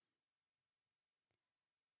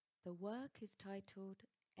The work is titled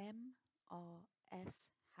M.R.S.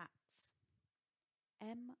 Hats.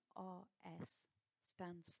 M.R.S.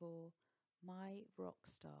 stands for My Rock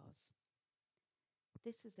Stars.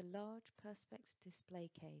 This is a large perspex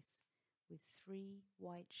display case with 3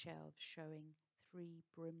 white shelves showing 3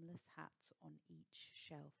 brimless hats on each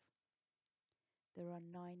shelf. There are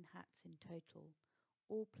 9 hats in total,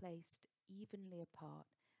 all placed evenly apart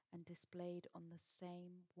and displayed on the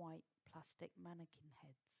same white plastic mannequin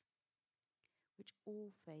heads, which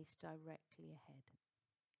all face directly ahead.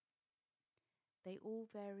 They all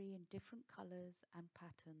vary in different colours and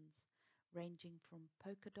patterns, ranging from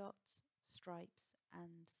polka dots, stripes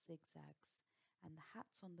and zigzags, and the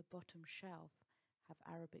hats on the bottom shelf have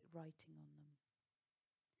Arabic writing on them.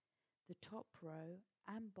 The top row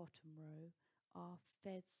and bottom row are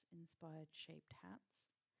fez-inspired shaped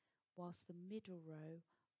hats, whilst the middle row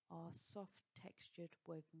are soft textured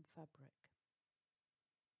woven fabric.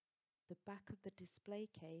 The back of the display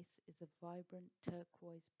case is a vibrant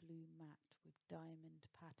turquoise blue mat with diamond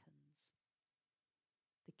patterns.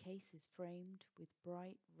 The case is framed with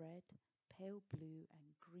bright red, pale blue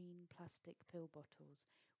and green plastic pill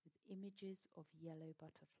bottles with images of yellow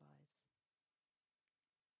butterflies.